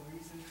 Do you have a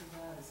reason for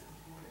that? Is it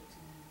important to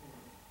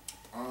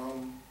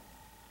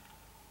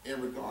you?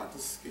 In regard to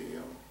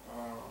scale,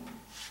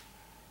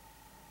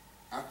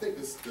 I think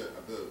it's the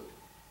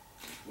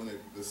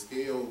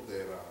scale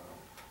that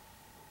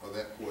of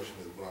that portion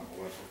is what I'm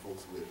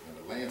focused with in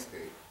the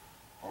landscape,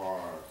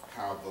 are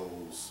how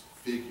those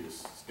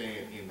figures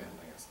stand in that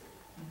landscape.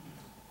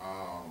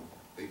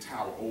 They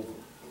tower over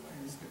the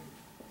landscape,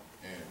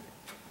 and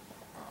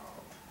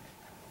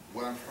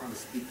what I'm trying to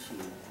speak to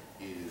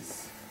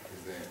is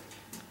that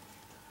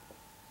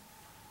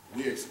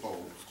we're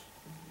exposed,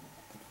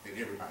 and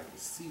everybody can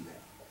see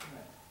that.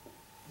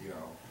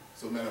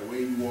 So no matter where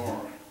you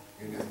are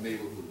in this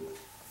neighborhood,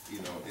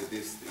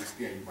 it's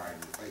staring you right in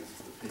the face.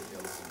 It's the pink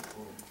elephant in the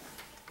room.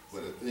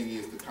 But the thing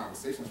is, the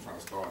conversation I'm trying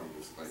to start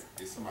is like,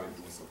 is somebody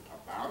doing something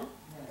about it,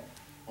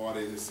 or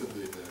is it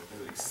simply the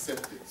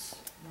acceptance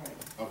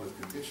of the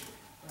condition?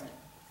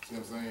 See what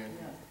I'm saying?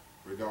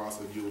 Regardless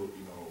of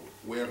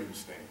wherever you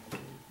stand,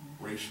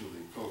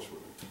 racially,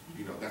 culturally,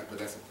 but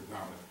that's a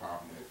predominant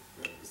problem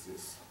that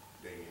exists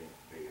day in,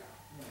 day out.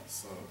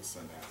 Sun up to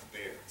sundown, it's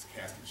there. It's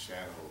casting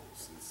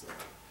shadows. It's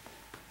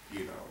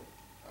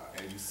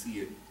and you see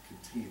it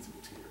continue to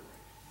deteriorate.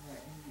 Right,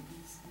 and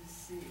you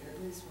see, at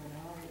least when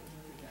I look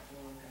at that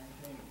work, I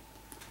think,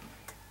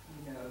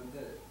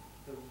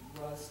 the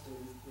rust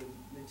of the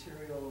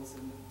materials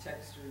and the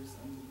textures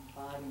and the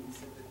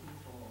bodies of the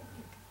people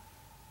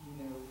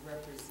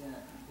represent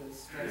the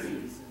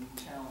stresses and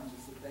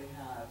challenges that they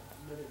have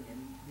living in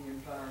the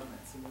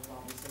environments and with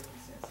all the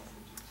circumstances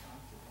that you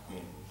talked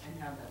about, and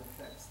how that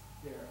affects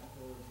their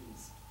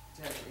abilities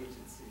to have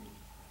agency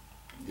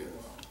in the Yes.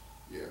 world.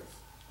 Yes,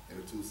 and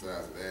the two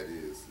sides of that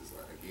is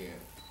again,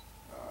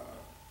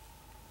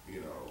 you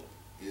know,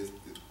 is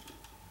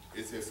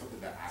there something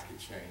that I can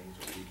change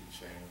or we can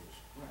change?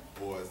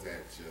 Right. Or is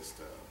that just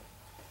the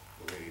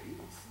way it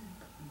is?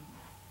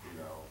 You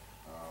know,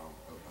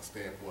 a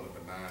standpoint of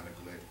benign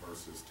neglect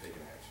versus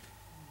taking action.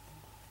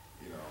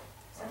 You know.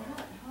 So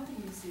how do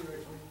you see, or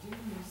do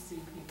you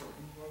see people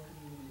in your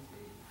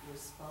community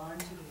respond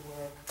to the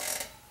work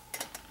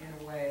in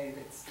a way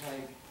that's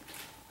like,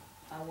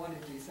 I want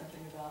to do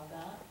something about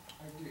that?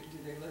 Or do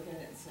they look at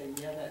it and say,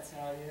 yeah, that's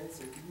how it is?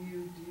 Or do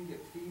you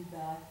get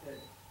feedback that?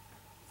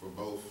 From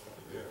both,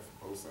 yeah,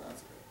 from both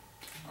sides of that.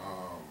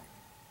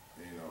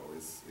 You know,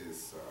 it's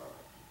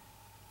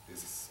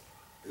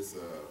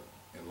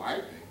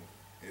enlightening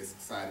and it's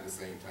exciting at the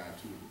same time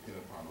too,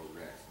 depending upon those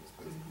reactions.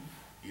 Because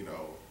you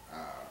know,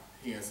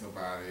 hearing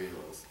somebody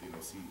or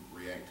see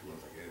react to it,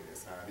 it's like, yeah,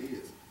 that's how it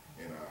is.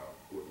 And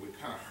what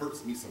kind of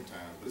hurts me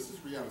sometimes, but this is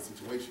a reality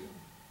situation,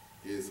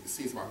 is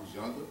seeing somebody who's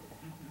younger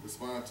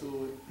respond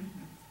to it,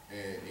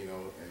 and you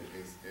know,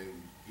 and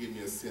give me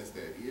a sense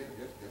that yeah,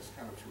 that's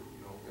kind of true.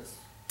 You know,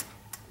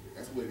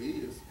 that's what it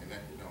is, and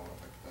that you know,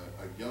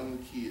 a young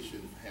kid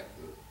shouldn't have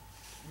to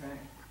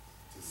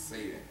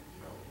say that.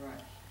 You know,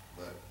 Right.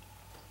 but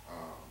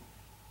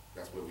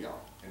that's where we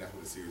are, and that's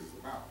what the series is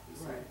about.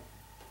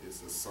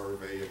 It's a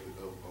survey of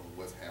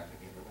what's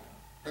happening in the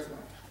present.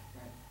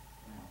 Right.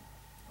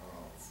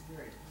 It's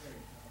very,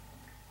 very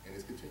powerful. And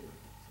it's continuing.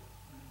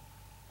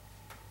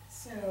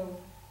 So,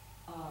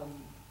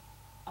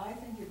 I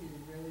think it'd be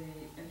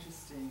really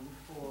interesting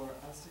for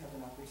us to have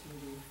an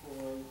opportunity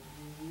for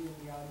you and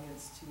the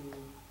audience to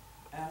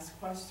ask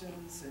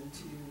questions and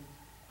to,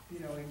 you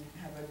know,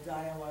 have a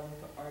dialogue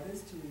with the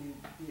artist to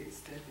the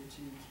extent that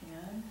you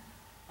can.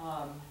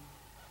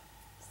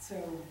 So,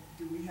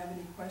 do we have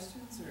any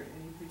questions or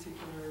any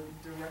particular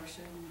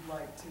direction you'd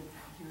like to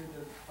hear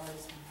the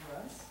artist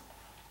address?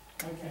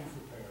 I came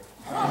prepared.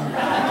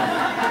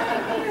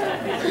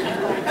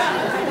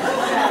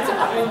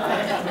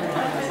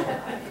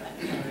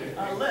 A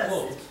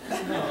list.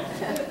 No.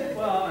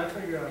 Well, I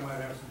figured I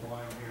might have some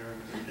wine here.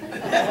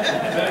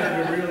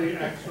 Better to really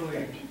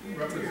actually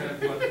represent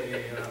what the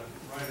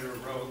writer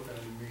wrote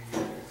than be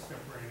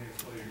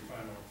extemporaneously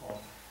trying to recall.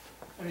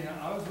 Anyhow,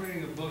 I was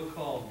reading a book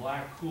called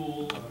Black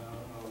Cool, and I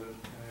don't know that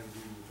any of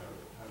you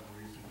have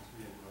reason to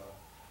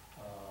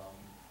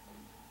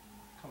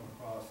come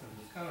across it.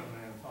 It's kind of an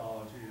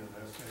anthology of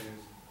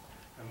essays.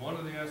 And one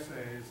of the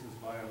essays is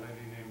by a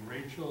lady named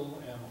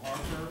Rachel M.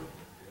 Harper,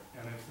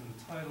 and it's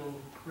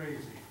entitled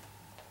Crazy.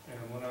 And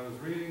when I was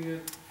reading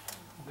it,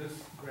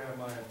 this grabbed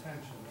my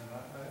attention, and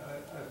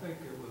I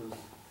think it was,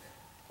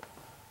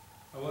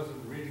 I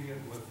wasn't reading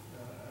it with,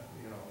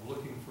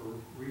 looking for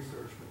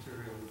research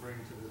material to bring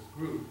to this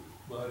group,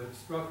 but it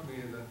struck me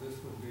that this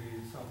would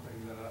be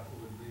something that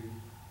would be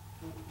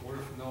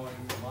worth knowing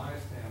from my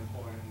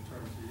standpoint in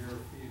terms of your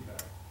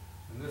feedback.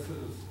 And this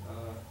is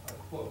a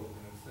quote,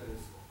 and it says,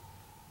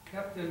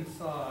 "Kept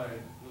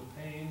inside, the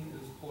pain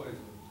is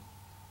poisoned,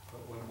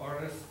 but when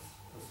artists,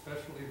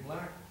 especially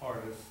black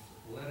artists,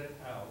 let it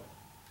out,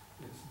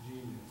 it's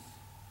genius."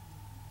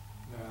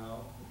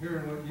 Now,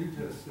 hearing what you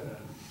just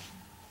said,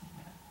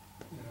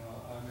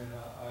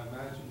 I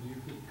imagine you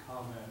could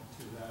comment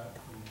to that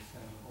from the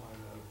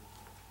standpoint of,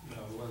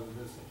 whether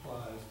this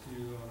applies to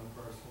you on a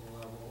personal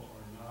level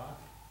or not,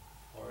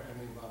 or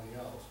anybody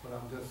else. But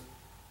I'm just,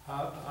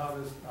 how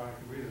does, I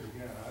can read it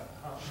again,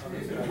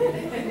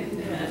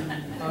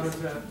 how does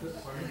that,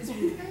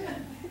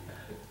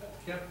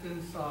 kept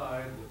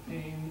inside, the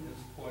pain is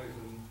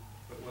poison,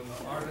 but when the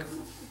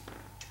artists,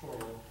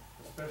 plural,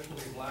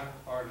 especially black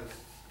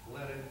artists,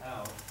 let it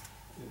out,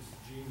 it's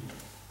genius.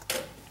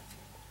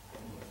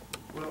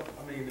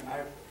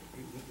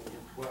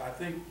 Well, I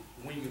think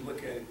when you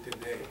look at it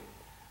today,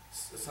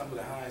 some of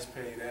the highest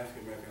paid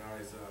African American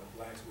artists are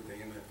blacks with the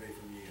MFA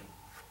from Yale.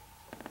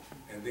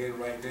 And then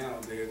right now,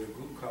 there's a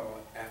group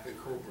called Afro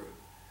Cobra,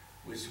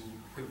 which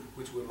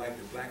were like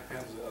the Black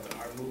Panthers of the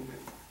art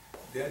movement.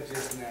 They're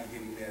just not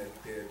getting their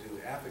due.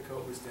 Afro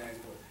Cobra stands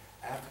for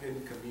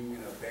African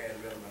Communion of Bad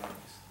Relevant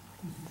Artists.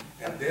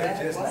 And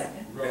they're just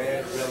bad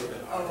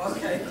relevant artists. Oh,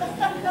 okay.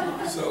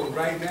 So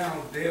right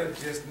now, they're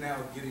just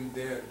now getting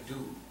their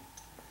due.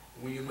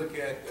 When you look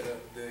at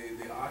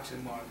the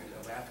auction market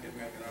of African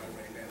American art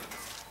right now,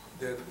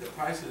 the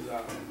prices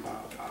are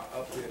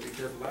up there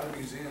because a lot of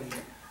museums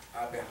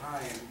are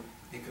behind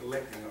in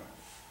collecting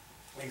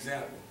art.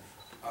 Example,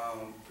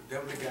 there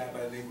was a guy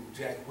by the name of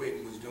Jack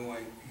Whitten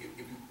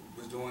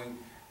was doing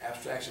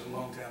abstraction a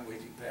long time ago.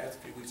 He passed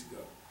a few weeks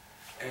ago,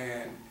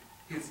 and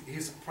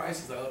his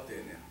prices are up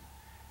there now.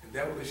 And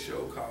that was a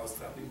show called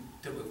Something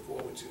to Look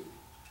Forward To.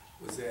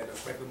 Was at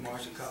Franklin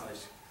Marshall College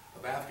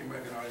of African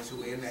American artists who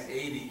were in their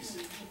 80s,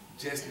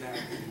 just now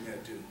getting their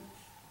due.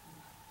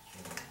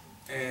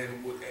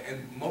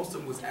 And most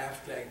of them was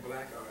abstract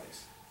black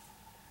artists.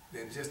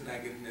 they're just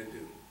not getting their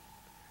due.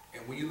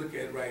 And when you look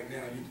at it right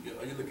now,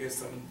 you look at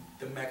some,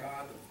 the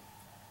MacArthur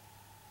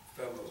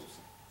fellows,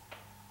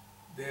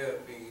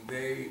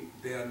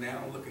 they are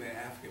now looking at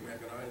African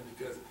American artists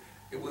because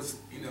it was,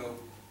 you know,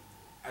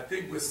 I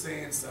think we're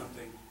saying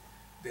something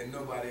that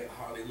nobody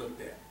hardly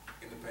looked at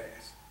in the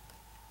past.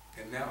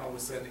 And now all of a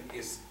sudden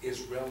it's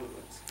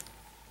relevant,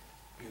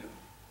 you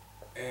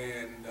know.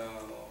 And,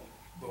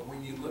 but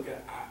when you look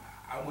at,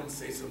 I wouldn't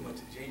say so much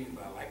a genius,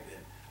 but I like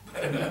that.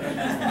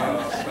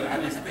 But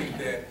I just think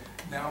that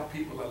now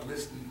people are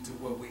listening to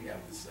what we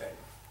have to say.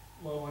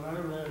 Well, when I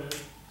read it,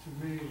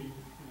 to me,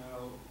 you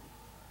know,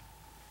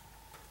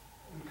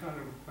 and kind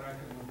of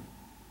backing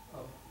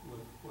up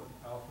with what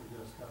Alfred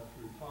just got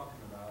through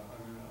talking about, I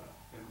mean,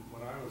 and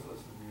when I was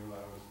listening to you,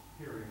 I was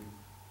hearing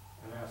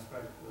an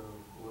aspect of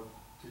what,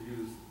 to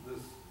use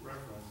this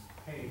reference,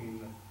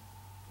 pain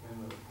in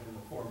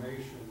the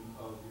formation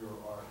of your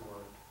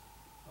artwork,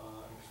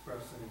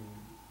 expressing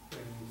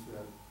things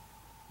that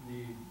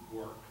need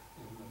work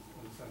in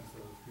the sense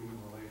of human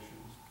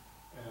relations.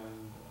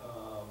 And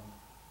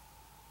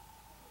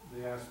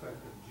the aspect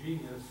of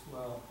genius,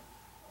 well,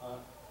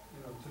 you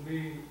know, to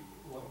me,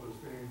 what was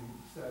being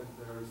said,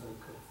 there's a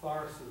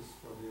catharsis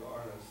for the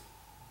artist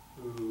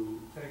who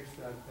takes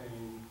that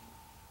pain,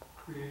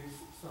 creates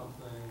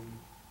something,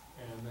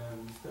 and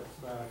then steps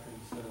back and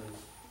says,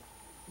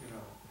 you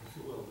know, if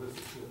you will, this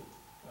is it.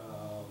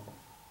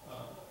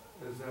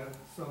 Is that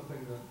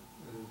something that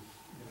is,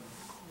 you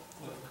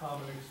know, a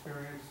common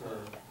experience, or?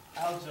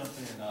 I'll jump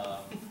in.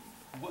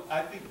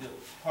 I think that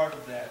part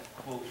of that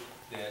quote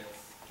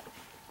that's,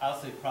 I'll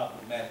say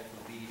problematic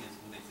for me is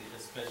when they say,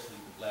 especially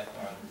the black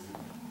artists,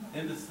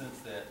 in the sense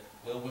that,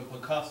 well, when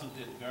Picasso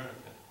did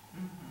Guernica,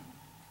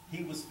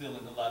 he was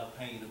feeling a lot of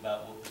pain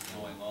about what was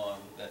going on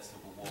with that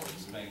civil war in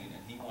Spain,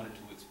 and he wanted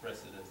to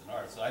express it as an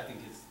artist. So I think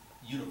it's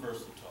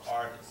universal to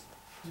artists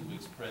to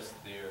express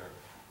their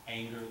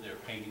anger, their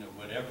pain, or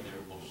whatever their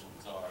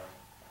emotions are.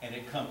 And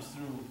it comes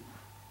through,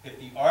 if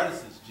the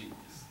artist is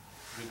genius,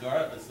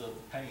 regardless of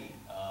the pain,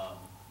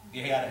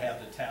 they gotta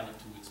have the talent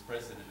to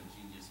express it in a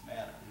genius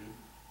manner.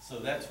 So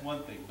that's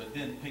one thing. But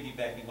then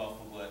piggybacking off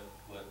of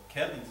what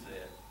Kevin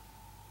said,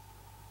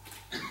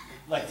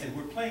 like I said,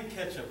 we're playing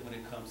catch up when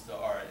it comes to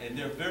art, and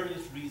there are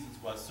various reasons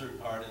why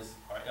certain artists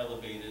are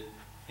elevated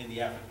in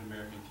the African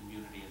American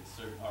community and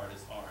certain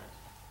artists aren't.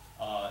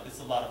 It's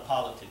a lot of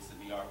politics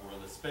in the art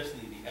world,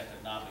 especially the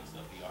economics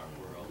of the art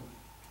world,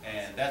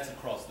 and that's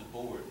across the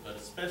board, but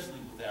especially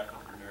with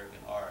African American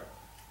art.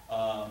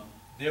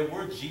 There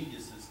were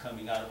geniuses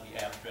coming out of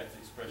the abstract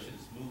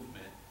expressionist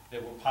movement.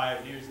 There were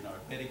pioneers in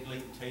art. Betty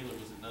Blayton Taylor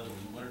was another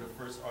one of the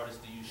first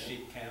artists to use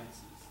shaped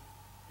canvases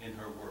in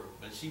her work,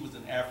 but she was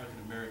an African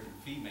American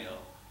female,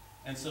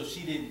 and so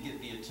she didn't get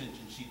the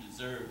attention she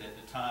deserved at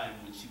the time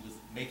when she was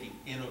making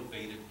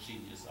innovative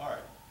genius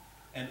art.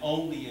 And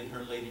only in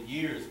her later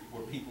years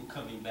were people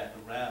coming back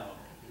around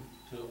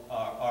to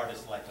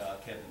artists like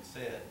Kevin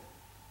said.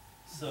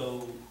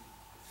 So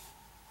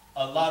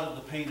a lot of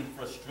the pain and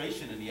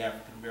frustration in the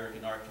African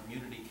American art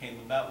community came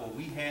about when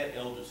we had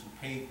elders who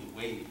paved the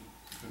way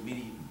for me to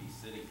even be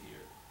sitting here.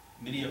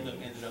 Many of them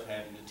ended up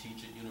having to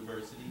teach at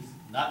universities,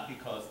 not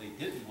because they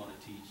didn't want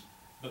to teach,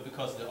 but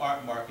because the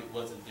art market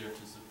wasn't there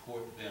to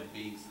support them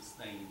being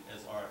sustained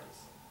as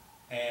artists.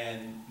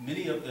 And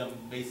many of them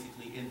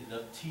basically ended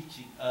up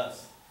teaching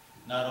us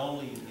not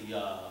only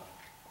the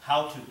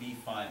how to be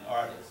fine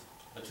artists,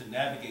 but to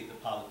navigate the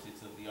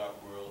politics of the art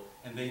world,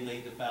 and they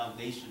laid the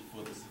foundation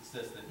for the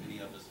success that many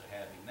of us are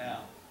having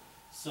now.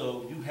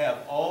 So you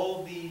have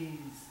all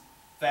these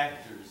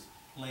factors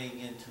playing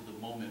into the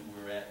moment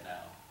we're at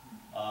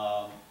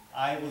now.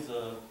 I was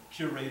a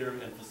curator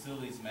and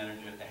facilities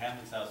manager at the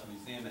Hammonds House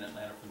Museum in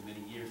Atlanta for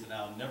many years, and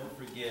I'll never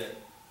forget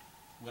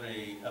when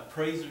an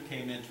appraiser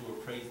came in to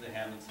appraise the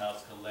Hammonds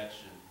House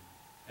collection,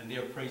 and they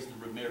appraised the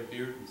Vermeer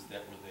Beardens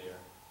that were there.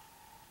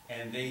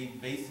 And they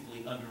basically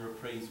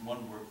underappraised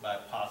one work by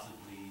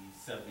possibly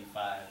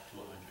 75 to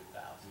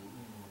 100,000.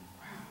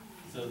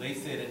 So they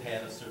said it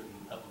had a certain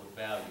level of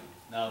value.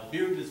 Now,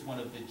 Beard is one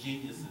of the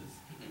geniuses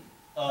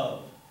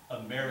of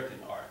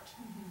American art,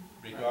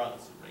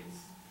 regardless of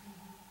race.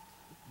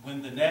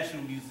 When the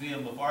National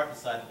Museum of Art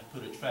decided to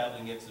put a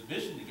traveling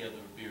exhibition together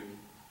of Beard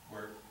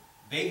work,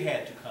 they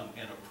had to come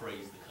and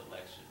appraise the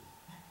collection.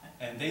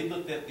 And they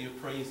looked at the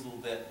appraisal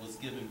that was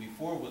given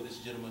before with this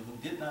gentleman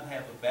who did not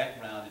have a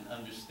background in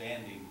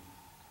understanding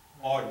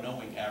or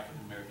knowing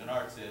African American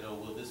art, said, oh,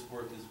 well, this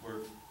work is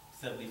worth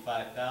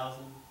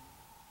 75,000.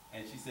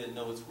 And she said,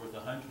 no, it's worth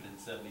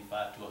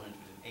 175 to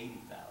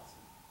 180,000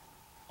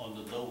 on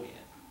the low end.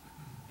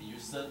 And you're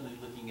suddenly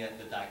looking at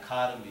the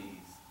dichotomies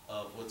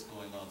of what's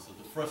going on. So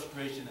the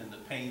frustration and the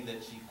pain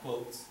that she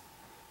quotes,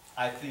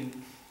 I think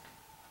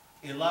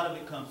a lot of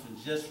it comes from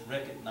just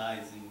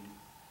recognizing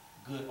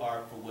good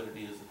art for what it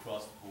is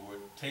across the board,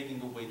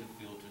 taking away the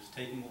filters,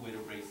 taking away the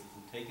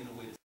racism, taking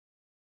away the